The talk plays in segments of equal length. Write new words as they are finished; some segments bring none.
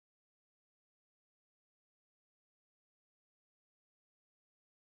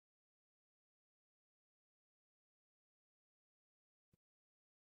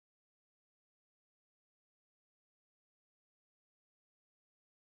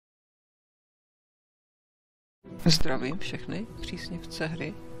Zdravím všechny příznivce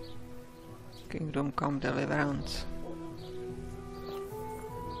hry Kingdom Come Deliverance.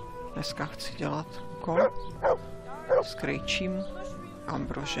 Dneska chci dělat úkol s Krejčím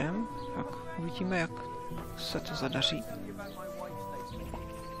Ambrožem, tak uvidíme, jak se to zadaří.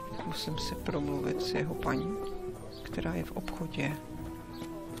 Musím si promluvit s jeho paní, která je v obchodě.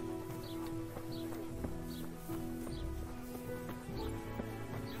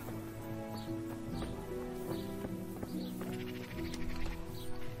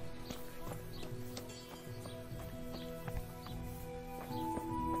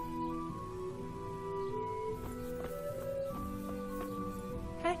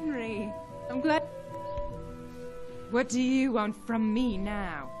 Henry, I'm glad. What do you want from me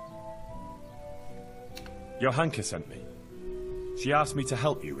now? Johanka sent me. She asked me to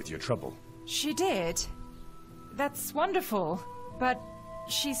help you with your trouble. She did? That's wonderful. But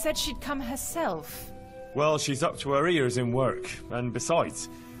she said she'd come herself. Well, she's up to her ears in work, and besides,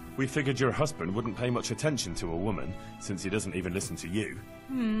 we figured your husband wouldn't pay much attention to a woman, since he doesn't even listen to you.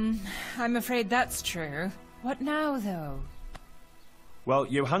 I'm afraid that's true. What now, though? Well,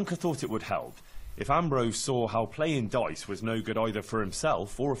 Johanka thought it would help if Ambroz saw how playing dice was no good either for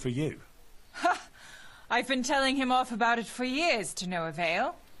himself or for you. Ha! I've been telling him off about it for years to no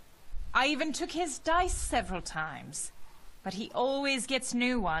avail. I even took his dice several times, but he always gets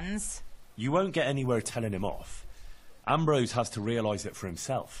new ones. You won't get anywhere telling him off. Ambroz has to realise it for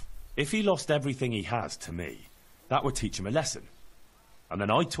himself. If he lost everything he has to me, that would teach him a lesson. And then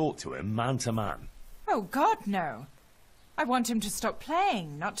I'd talk to him man to man. Oh, God, no. I want him to stop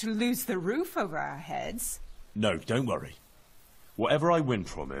playing, not to lose the roof over our heads. No, don't worry. Whatever I win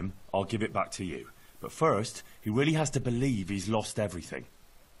from him, I'll give it back to you. But first, he really has to believe he's lost everything.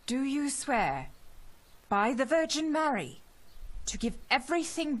 Do you swear, by the Virgin Mary, to give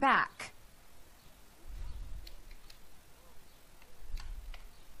everything back?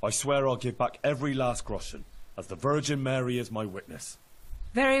 I swear I'll give back every last groschen, as the Virgin Mary is my witness.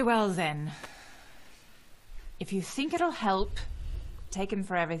 Very well, then. If you think it'll help, take him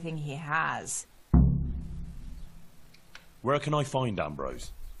for everything he has. Where can I find Ambroz?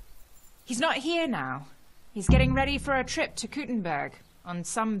 He's not here now. He's getting ready for a trip to Kuttenberg, on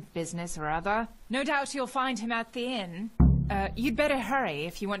some business or other. No doubt you'll find him at the inn. You'd better hurry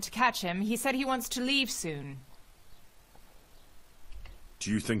if you want to catch him. He said he wants to leave soon.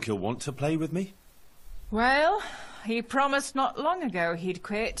 Do you think he'll want to play with me? Well, he promised not long ago he'd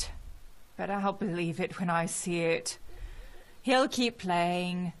quit. But I'll believe it when I see it. He'll keep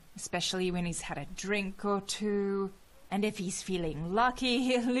playing, especially when he's had a drink or two. And if he's feeling lucky,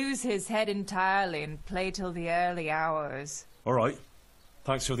 he'll lose his head entirely and play till the early hours. All right.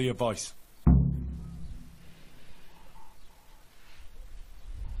 Thanks for the advice.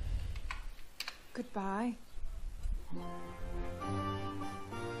 Goodbye.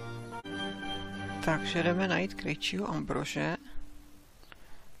 Takže jdeme najít Krejčího Ambrože.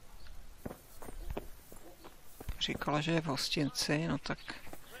 Říkala, že je v hostinci, no tak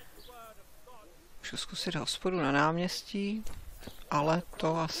můžu zkusit hospodu na náměstí, ale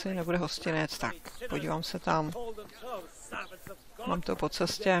to asi nebude hostinec, tak podívám se tam. Mám to po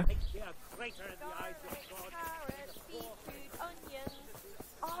cestě.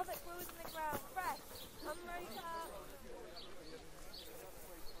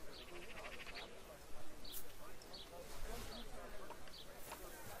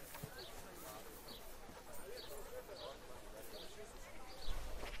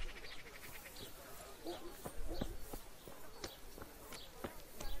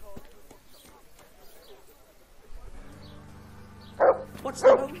 What's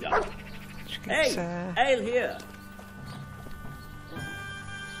the hold up? Hey, ale here.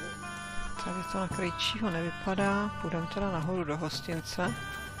 Tady to na Krejčího nevypadá. Půjdeme teda nahoru do hostince.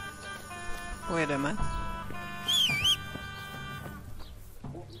 Pojedeme.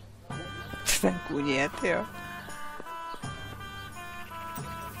 Ten kůň je, tyjo.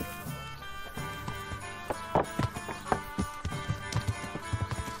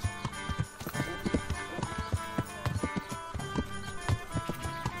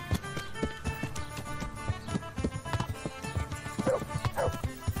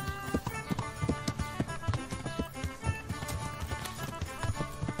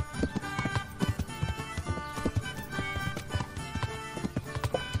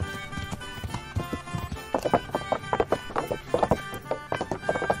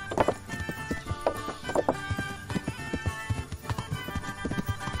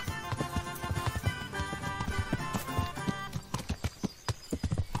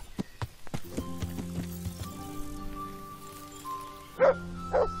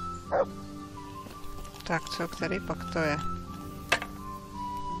 Tak co, který pak to je?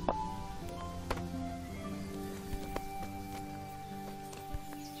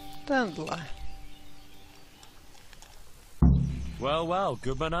 Tenhle. Well,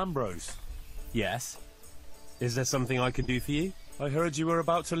 Goodman Ambrose. Yes? Is there something I can do for you? I heard you were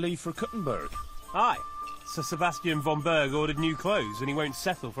about to leave for Kuttenberg. Aye. Sir Sebastian von Berg ordered new clothes and he won't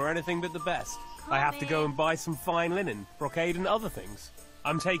settle for anything but the best. I have to go and buy some fine linen, brocade and other things.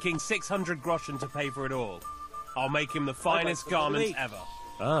 I'm taking 600 groschen to pay for it all. I'll make him the finest garments ever.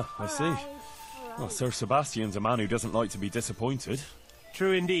 Ah, I see. Well, Sir Sebastian's a man who doesn't like to be disappointed.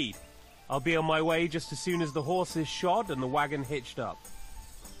 True indeed. I'll be on my way just as soon as the horse is shod and the wagon hitched up.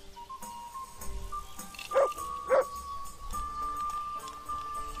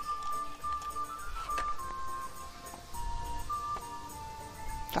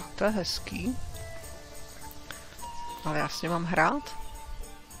 Tak to je hezký. Ale já s ním mám hrát?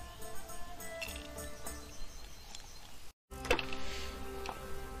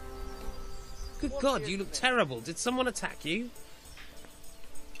 Good God, you look terrible. Did someone attack you?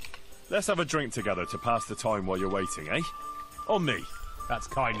 Let's have a drink together to pass the time while you're waiting, eh? On me. That's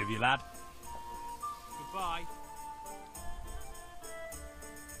kind of you, lad. Goodbye.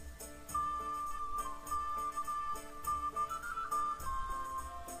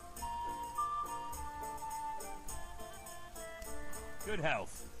 Good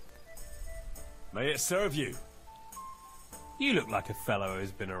health. May it serve you. You look like a fellow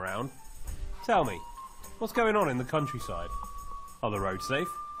who's been around. Tell me, what's going on in the countryside? Are the roads safe?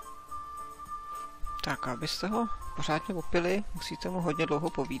 Tak, abyste ho pořádně opili, musíte mu hodně dlouho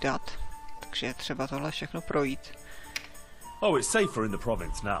povídat. Takže je třeba tohle všechno projít. Oh, it's safer in the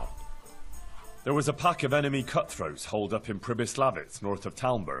province now. There was a pack of enemy cutthroats holed up in Pribyslavitz, north of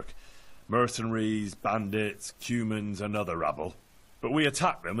Talmberg. Mercenaries, bandits, Cumans, and other rabble. But we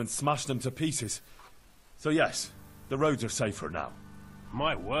attacked them and smashed them to pieces. So yes, the roads are safer now.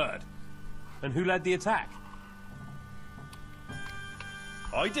 My word. And who led the attack?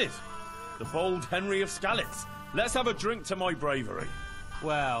 I did. The bold Henry of Skalitz. Let's have a drink to my bravery.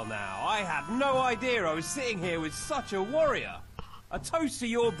 Well now, I had no idea I was sitting here with such a warrior. A toast to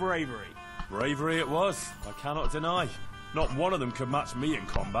your bravery. Bravery it was, I cannot deny. Not one of them could match me in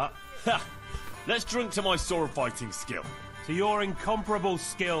combat. Ha! Let's drink to my sword fighting skill. To your incomparable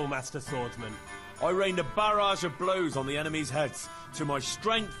skill, Master Swordsman. I rained a barrage of blows on the enemy's heads, to my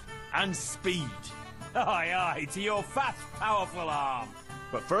strength and speed. Aye, aye, to your fast, powerful arm.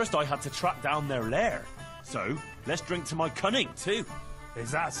 But first I had to track down their lair. So, let's drink to my cunning, too.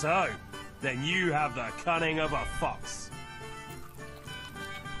 Is that so? Then you have the cunning of a fox.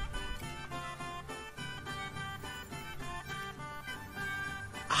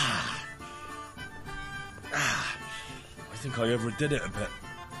 I think I overdid it a bit.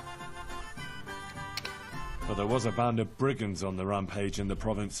 But there was a band of brigands on the rampage in the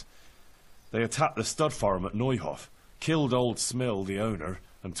province. They attacked the stud farm at Neuhof, killed old Smill, the owner,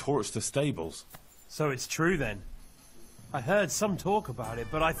 and torched the stables. So it's true then? I heard some talk about it,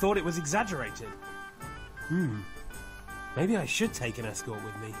 but I thought it was exaggerated. Maybe I should take an escort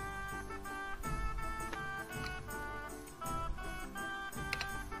with me.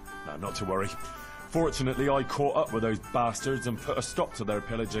 No, not to worry. Fortunately, I caught up with those bastards and put a stop to their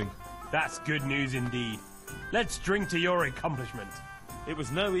pillaging. That's good news indeed. Let's drink to your accomplishment. It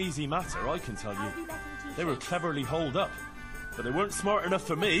was no easy matter, I can tell you. They were cleverly holed up, but they weren't smart enough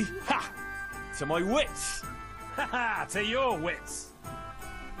for me. Ha! To my wits! Ha ha! To your wits!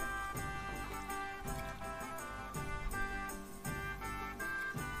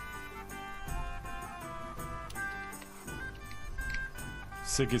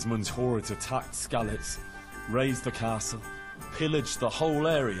 Sigismund's hordes attacked Skalitz, razed the castle, pillaged the whole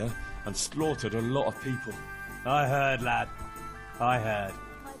area, and slaughtered a lot of people. I heard, lad. I heard.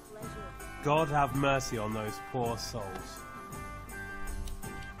 God have mercy on those poor souls.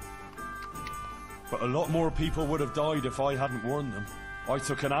 But a lot more people would have died if I hadn't warned them. I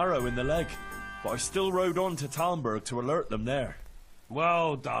took an arrow in the leg, but I still rode on to Talmberg to alert them there.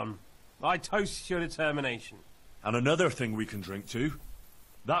 Well done. I toast your determination. And another thing we can drink to.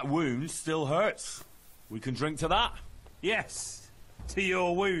 That wound still hurts. We can drink to that. Yes, to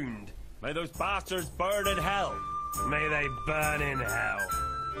your wound. May those bastards burn in hell. May they burn in hell.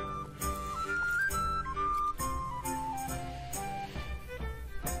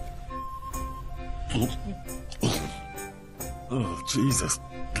 Oh, Jesus.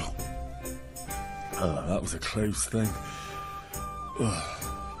 Oh, that was a close thing. Oh,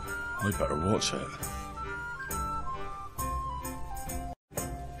 I better watch it.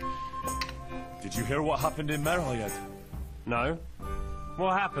 Did you hear what happened in Merhayed? No?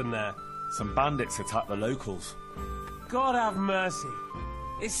 What happened there? Some bandits attacked the locals. God have mercy.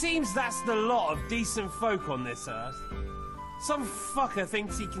 It seems that's the lot of decent folk on this earth. Some fucker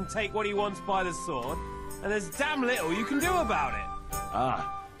thinks he can take what he wants by the sword, and there's damn little you can do about it.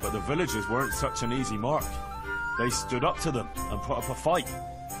 Ah, but the villagers weren't such an easy mark. They stood up to them and put up a fight.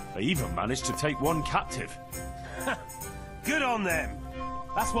 They even managed to take one captive. Good on them.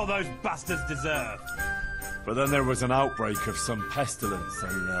 That's what those bastards deserve. But then there was an outbreak of some pestilence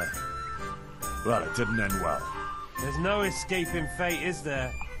and, well, it didn't end well. There's no escaping fate, is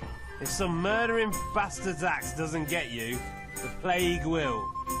there? If some murdering bastard's axe doesn't get you, the plague will.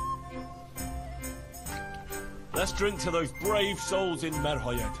 Let's drink to those brave souls in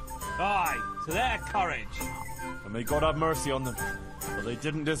Merhoyed. Aye, to their courage. And may God have mercy on them, for they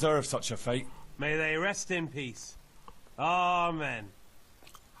didn't deserve such a fate. May they rest in peace. Amen.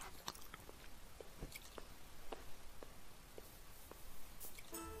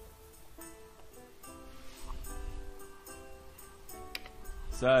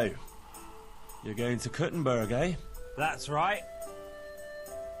 So, you're going to Kuttenberg, eh? That's right.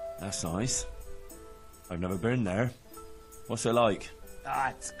 That's nice. I've never been there. What's it like? Ah,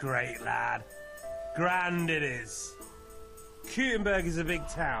 it's great, lad. Grand it is. Kuttenberg is a big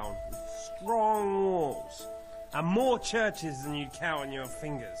town with strong walls and more churches than you'd count on your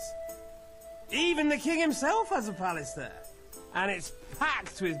fingers. Even the king himself has a palace there, and it's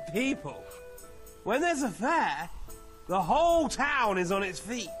packed with people. When there's a fair, the whole town is on its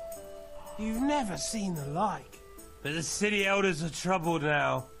feet. You've never seen the like. But the city elders are troubled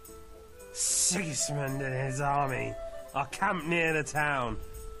now. Sigismund and his army are camped near the town,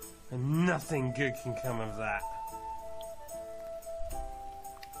 and nothing good can come of that.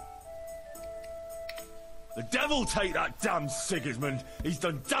 The devil take that damn Sigismund! He's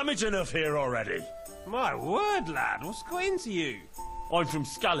done damage enough here already! My word, lad, what's got into you? I'm from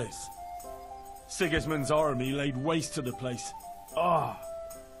Scalis. Sigismund's army laid waste to the place. Oh,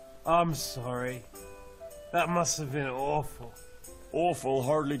 I'm sorry. That must have been awful. Awful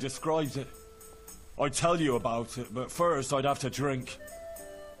hardly describes it. I'd tell you about it, but first I'd have to drink.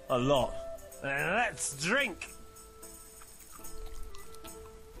 A lot. Then let's drink.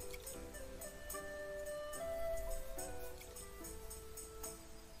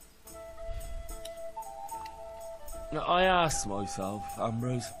 Now, I asked myself,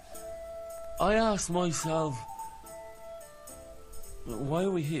 Ambroz, why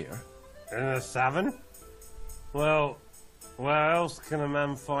are we here? In the savin? Well, where else can a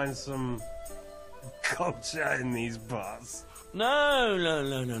man find some culture in these parts? No.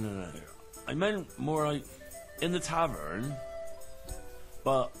 I meant more like in the tavern.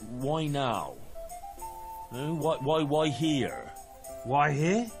 But why now? No, why here? Why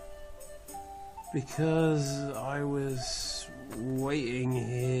here? Because I was waiting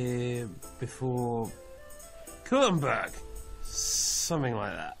here before Kuttenberg. Something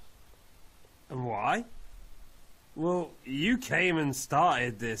like that. And why? Well, you came and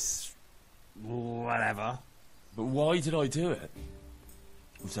started this... whatever. But why did I do it?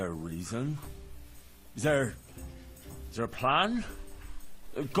 Was there a reason? Is there a plan?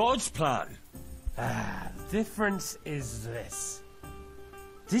 God's plan? The difference is this.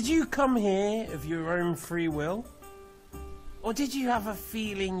 Did you come here of your own free will? Or did you have a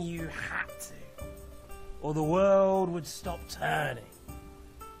feeling you had to? Or the world would stop turning?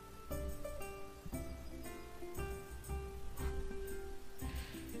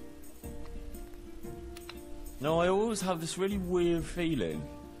 No, I always have this really weird feeling.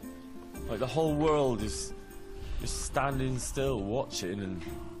 Like the whole world is just standing still, watching and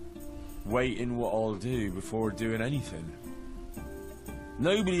waiting what I'll do before doing anything.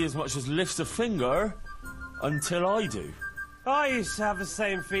 Nobody as much as lifts a finger until I do. I used to have the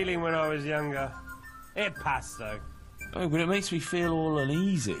same feeling when I was younger. It passed, though. Oh, but it makes me feel all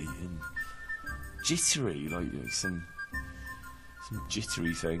uneasy and jittery, like some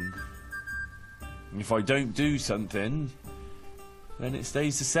jittery thing. And if I don't do something, then it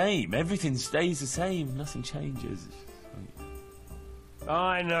stays the same. Everything stays the same. Nothing changes.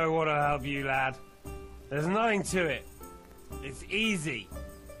 I know what'll help you, lad. There's nothing to it. It's easy.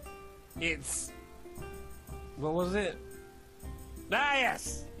 It's... what was it? Ah,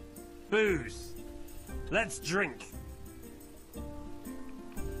 yes! Booze. Let's drink.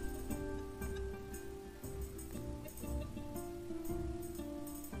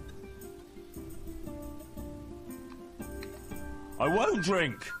 I won't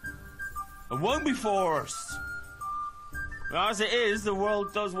drink. I won't be forced. As it is, the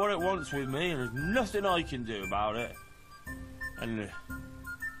world does what it wants with me, and there's nothing I can do about it. And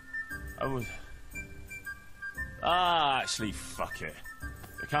I was... actually, fuck it.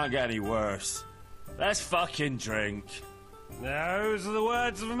 It can't get any worse. Let's fucking drink. Those are the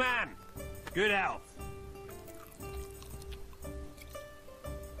words of a man. Good health.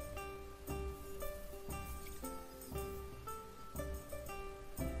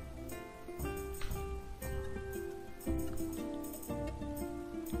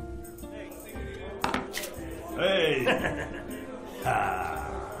 Hey!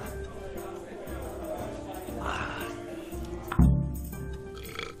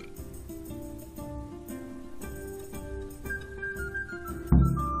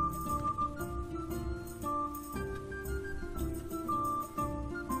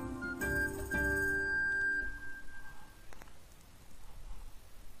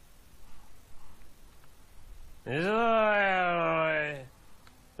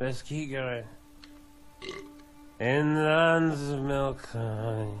 Let's keep going. In the lands of milk,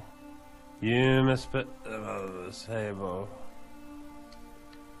 you must put them on the table.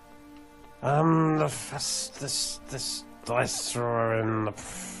 I'm the fastest dice thrower in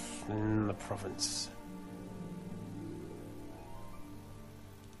the province.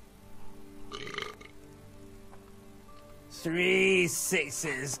 Three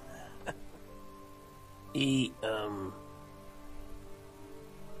sixes. Eat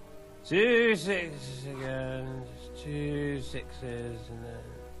 2 sixes again, 2 sixes, and then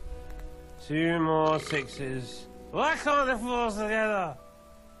 2 more sixes. Why can't they fall together?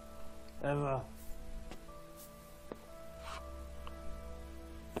 Ever.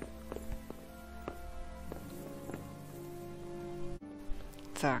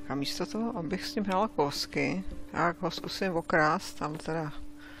 Tak a místo toho, abych s ním hrala kousky, tak ho zkusím okrást, tam teda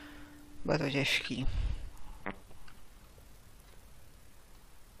bude to těžký.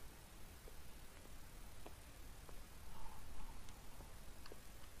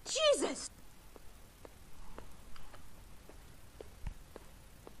 Jesus!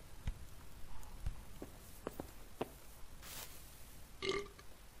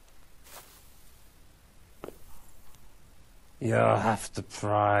 You'll have to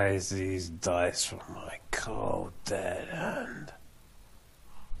prize these dice from my cold, dead hand.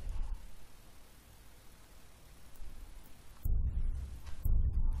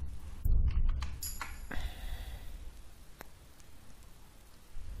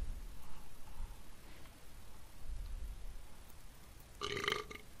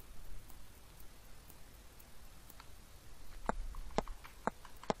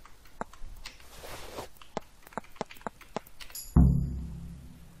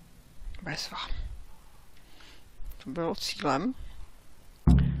 Bezva. To bylo cílem.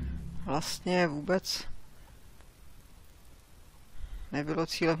 Vlastně vůbec nebylo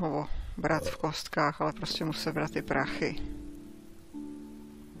cílem ho brát v kostkách, ale prostě musel brát ty prachy.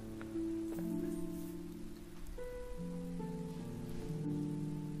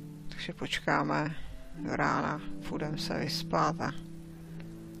 Takže počkáme do rána, půjdeme se vyspat a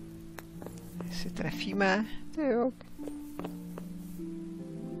jestli trefíme, to jo.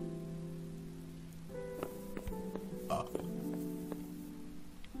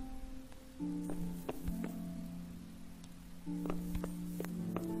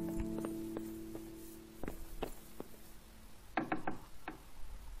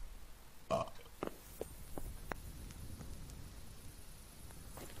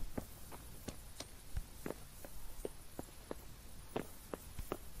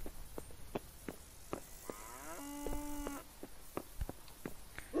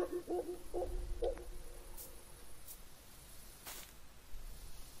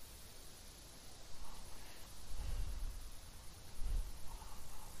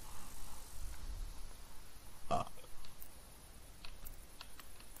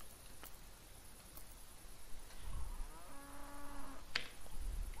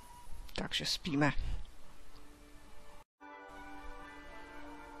 Takže spíme.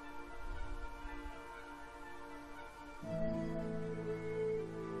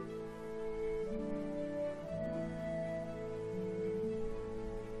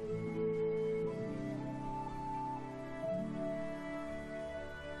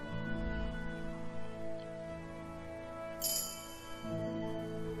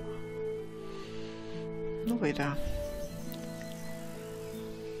 No vydá.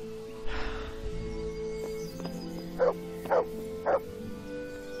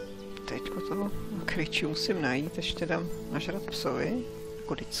 Teďko toho Krejčí musím najít, ještě dám nažrat psovi,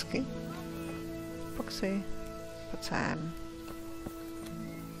 jako vždycky. Pak si pocém.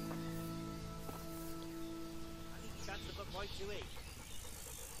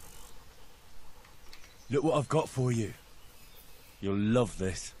 Look what I've got for you. You'll love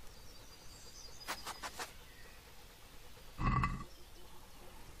this.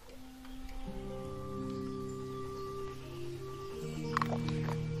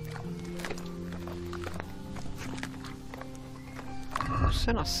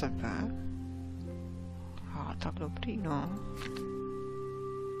 se na sebe. A tak dobrý, no.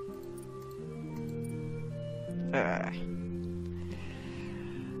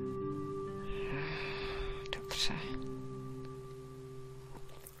 Dobře.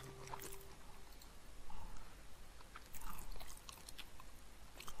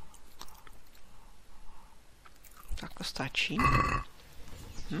 Tak to stačí.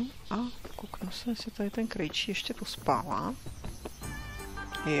 A kouknu se, jestli tady ten krejčí ještě pospává.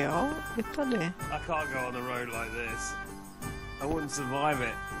 Jo, je tady. I can't go on the road like this. I wouldn't survive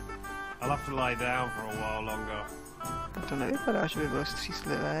it. I'll have to lie down for a while longer. To nevypadá, že by byl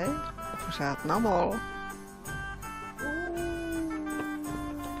střízlivý. Pořád na mol.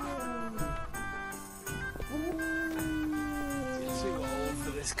 Too old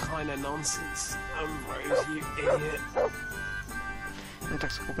for this kind of nonsense, Ambroz, you idiot. No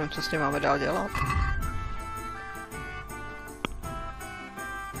tak se koukneme, co s tím máme dál dělat.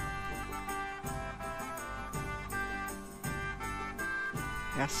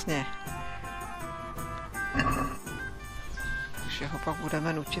 Jasně. Takže ho pak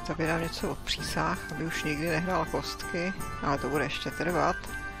budeme nutit, aby nám něco odpřísáhl, aby už nikdy nehrál kostky, ale to bude ještě trvat.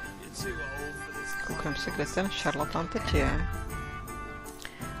 Koukám se, kde ten šarlatán teď je.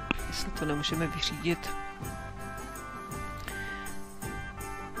 Jestli to nemůžeme vyřídit.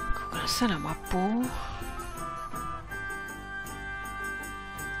 Koukám se na mapu.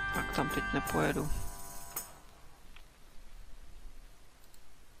 Tak tam teď nepojedu.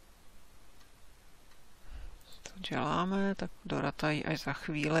 Děláme, tak doratají až za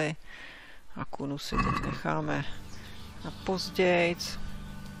chvíli a kunu si teď necháme na pozdějc.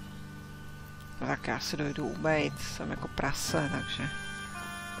 No tak já si dojdu umejt, jsem jako prase, takže...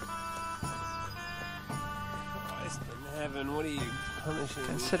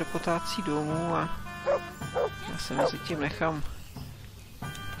 Ten se dopotácí domů a já se mezi tím nechám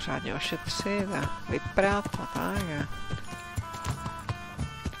pořádně ošetřit a vyprat a tak.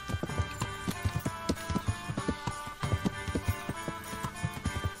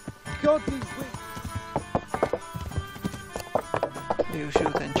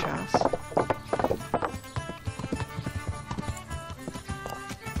 Využiju ten čas.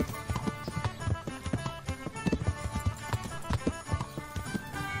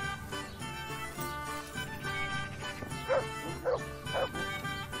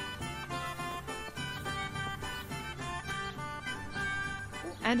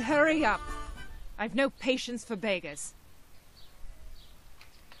 And hurry up. I've no patience for beggars.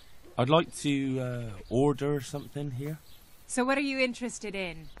 I'd like to order something here. So what are you interested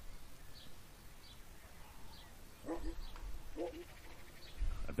in?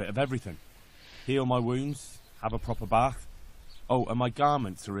 A bit of everything. Heal my wounds, have a proper bath. Oh, and my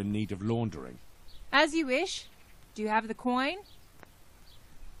garments are in need of laundering. As you wish. Do you have the coin?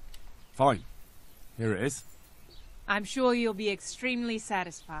 Fine. Here it is. I'm sure you'll be extremely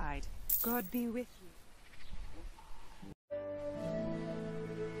satisfied. God be with you.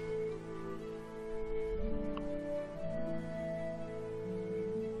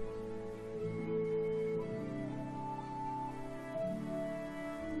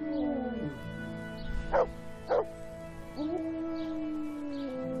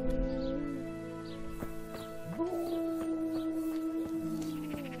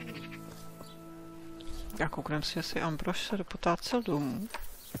 Já kouknem si, jestli Ambrož se dopotácel domů.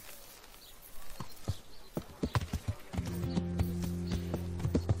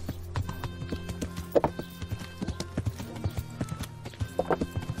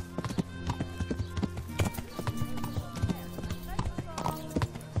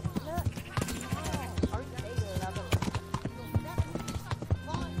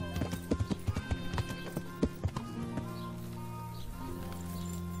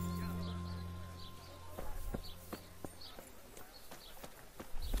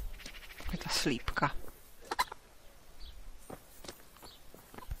 Slípka.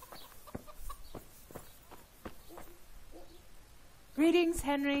 Greetings,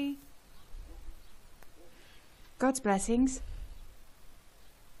 Henry. God's blessings.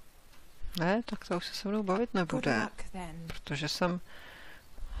 Ne, tak to už se mnou bavit nebude, protože jsem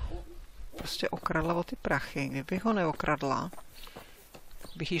prostě okradla o ty prachy. Kdybych ho neokradla,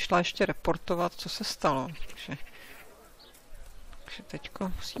 bych jí šla ještě reportovat, co se stalo. Takže teďko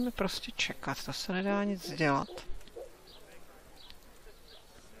musíme prostě čekat, to se nedá nic dělat.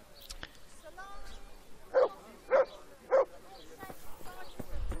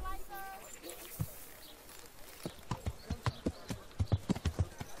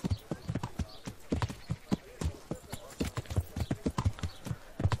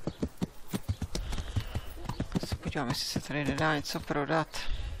 Podívám, jestli se tady nedá něco prodat.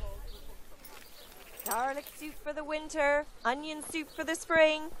 Garlic soup for the winter, onion soup for the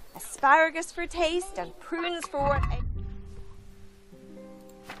spring, asparagus for taste and prunes for what...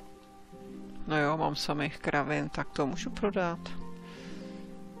 No jo, mám samých kravin, tak to můžu prodat.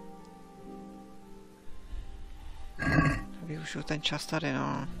 Využiju ten čas tady,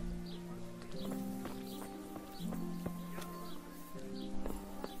 no.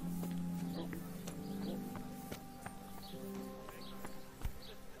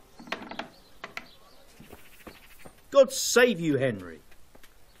 God save you, Henry.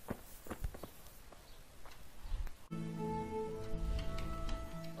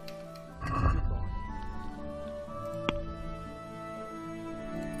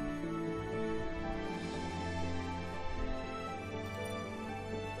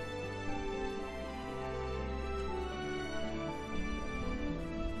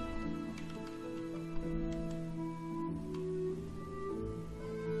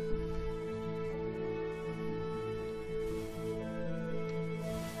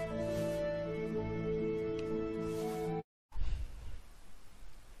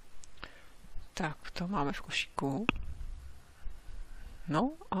 Tak, to máme v košíku.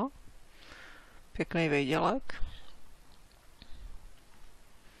 No a pěkný vejdělek.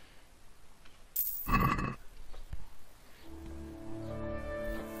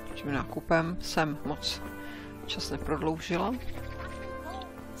 Tím nákupem jsem moc čas neprodloužila.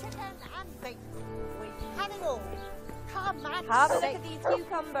 Have a look at these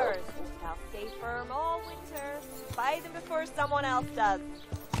cucumbers. They'll stay firm all winter. Buy them before someone else does.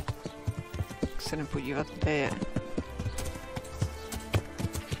 Tak se jdem podívat, kde je.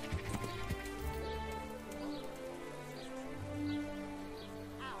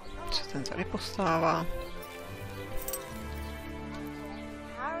 Co ten tady postává?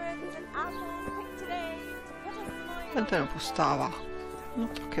 Ten postává. No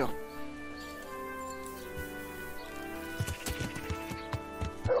tak jo.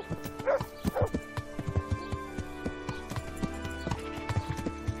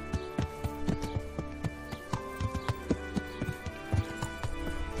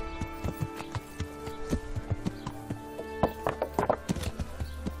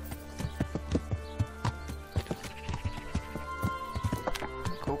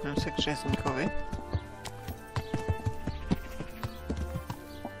 Koukneme se k řezníkovi.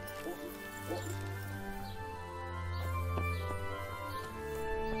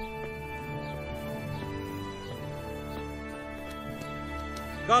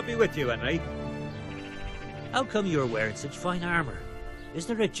 God be with you, Henry. How come you're wearing such fine armour? Is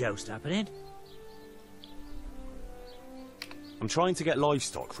there a joust happening? I'm trying to get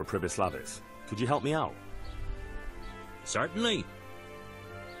livestock for Pribislavis. Could you help me out? Certainly.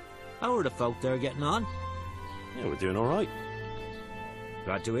 How are the folk there getting on? Yeah, we're doing all right.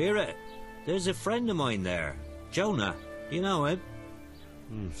 Glad to hear it. There's a friend of mine there, Jonah. You know him?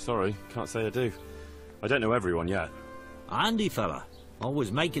 Sorry, can't say I do. I don't know everyone yet. Handy fella.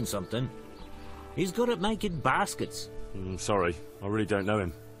 Always making something. He's good at making baskets. Sorry, I really don't know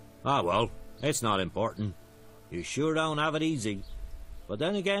him. Ah, well, it's not important. You sure don't have it easy. But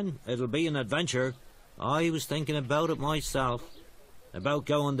then again, it'll be an adventure. I was thinking about it myself. About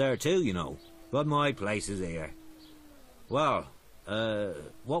going there too, you know. But my place is here. Well,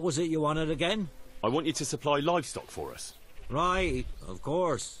 what was it you wanted again? I want you to supply livestock for us. Right, of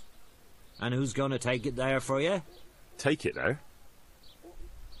course. And who's going to take it there for you? Take it there?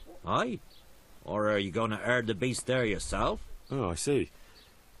 Aye. Or are you going to herd the beast there yourself? Oh, I see.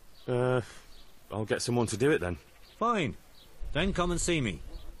 I'll get someone to do it then. Fine. Then come and see me.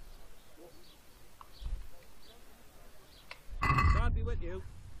 God be with you.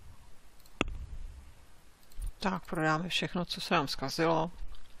 Tak, prodáme všechno, co se nám zkazilo.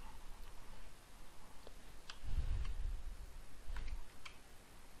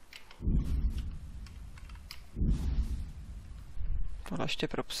 Tohle ještě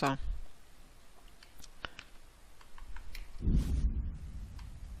pro psa.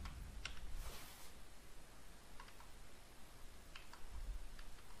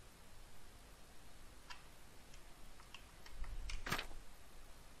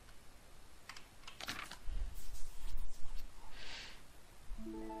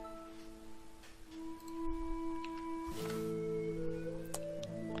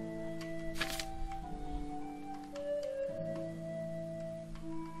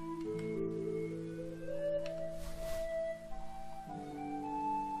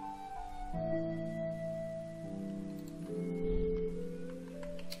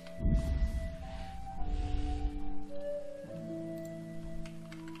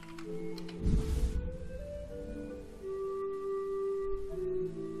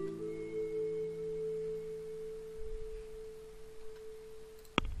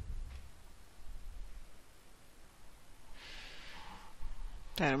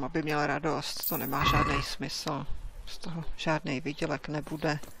 To jenom, aby měl radost, to nemá žádný smysl. Z toho žádný výdělek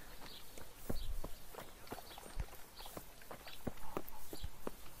nebude.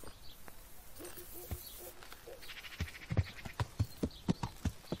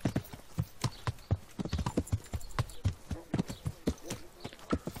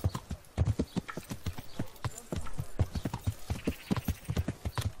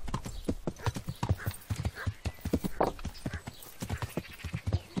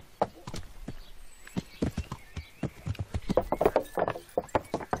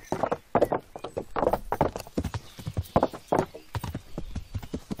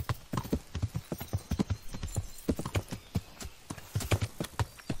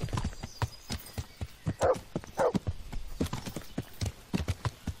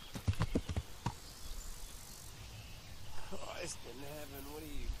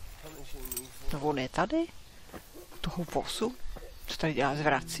 No on je tady? U toho vozu? Co tady dělá,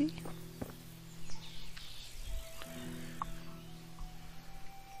 zvrací?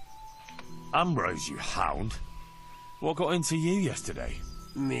 Ambrose, you hound. What got into you yesterday?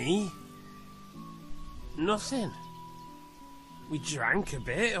 Me? Nothing. We drank a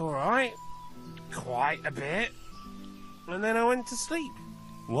bit, all right. Quite a bit. And then I went to sleep.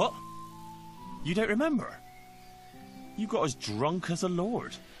 What? You don't remember? You got as drunk as a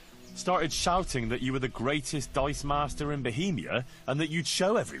lord. Started shouting that you were the greatest dice master in Bohemia and that you'd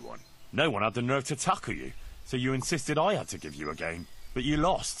show everyone. No one had the nerve to tackle you, so you insisted I had to give you a game. But you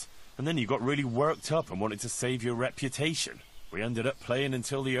lost, and then you got really worked up and wanted to save your reputation. We ended up playing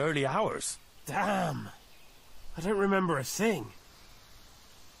until the early hours. Damn. I don't remember a thing.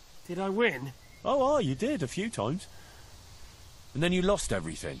 Did I win? Oh, you did, a few times. And then you lost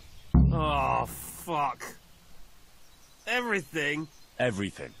everything. Oh, fuck. Everything?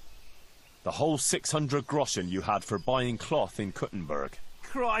 Everything. The whole 600 groschen you had for buying cloth in Kuttenberg.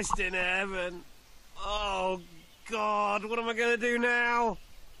 Christ in heaven. Oh, God, what am I going to do now?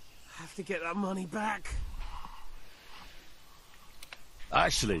 I have to get that money back.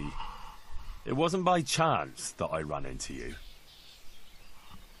 Actually, it wasn't by chance that I ran into you.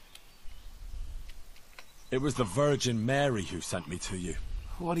 It was the Virgin Mary who sent me to you.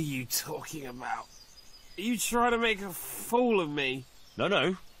 What are you talking about? Are you trying to make a fool of me?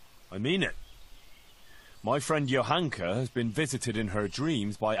 No, I mean it. My friend Johanka has been visited in her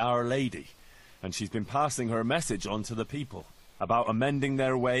dreams by Our Lady, and she's been passing her message on to the people about amending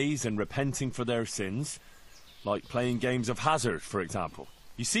their ways and repenting for their sins, like playing games of hazard, for example.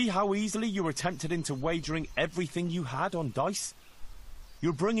 You see how easily you were tempted into wagering everything you had on dice?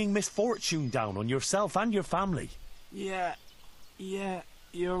 You're bringing misfortune down on yourself and your family. Yeah,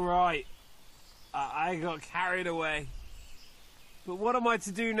 you're right. I got carried away. But what am I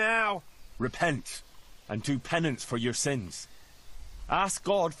to do now? Repent, and do penance for your sins. Ask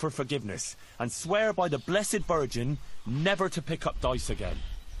God for forgiveness, and swear by the Blessed Virgin never to pick up dice again.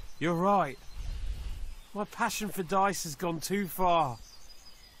 You're right. My passion for dice has gone too far.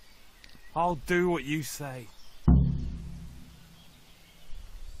 I'll do what you say.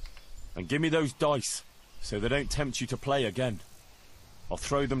 And give me those dice, so they don't tempt you to play again. I'll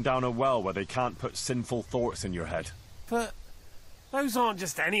throw them down a well where they can't put sinful thoughts in your head. But those aren't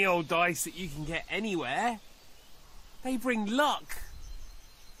just any old dice that you can get anywhere. They bring luck.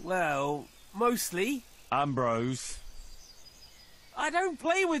 Well, mostly. Ambroz. I don't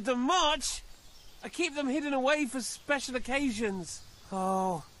play with them much. I keep them hidden away for special occasions.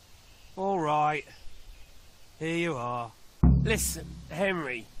 Oh, all right. Here you are. Listen,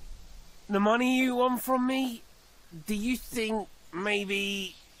 Henry. The money you won from me, do you think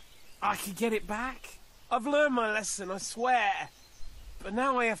maybe I could get it back? I've learned my lesson, I swear. But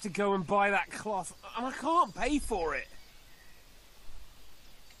now I have to go and buy that cloth, and I can't pay for it.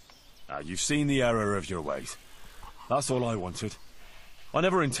 You've seen the error of your ways. That's all I wanted. I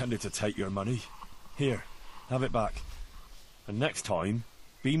never intended to take your money. Here, have it back. And next time,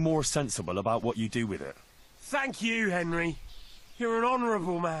 be more sensible about what you do with it. Thank you, Henry. You're an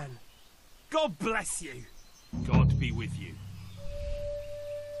honourable man. God bless you. God be with you.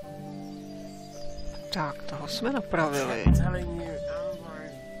 Tak, toho jsme napravili.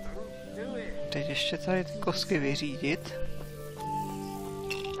 Teď ještě tady ty kostky vyřídit.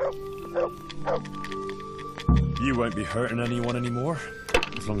 You won't be hurting anyone anymore,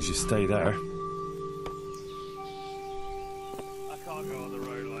 as long as you stay there.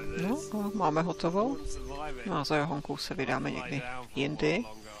 No, máme hotovou. No a za Johonkou se vydáme někdy jindy.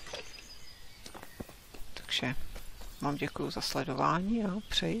 Takže vám děkuji za sledování a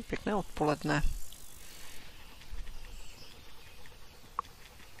přeji pěkné odpoledne.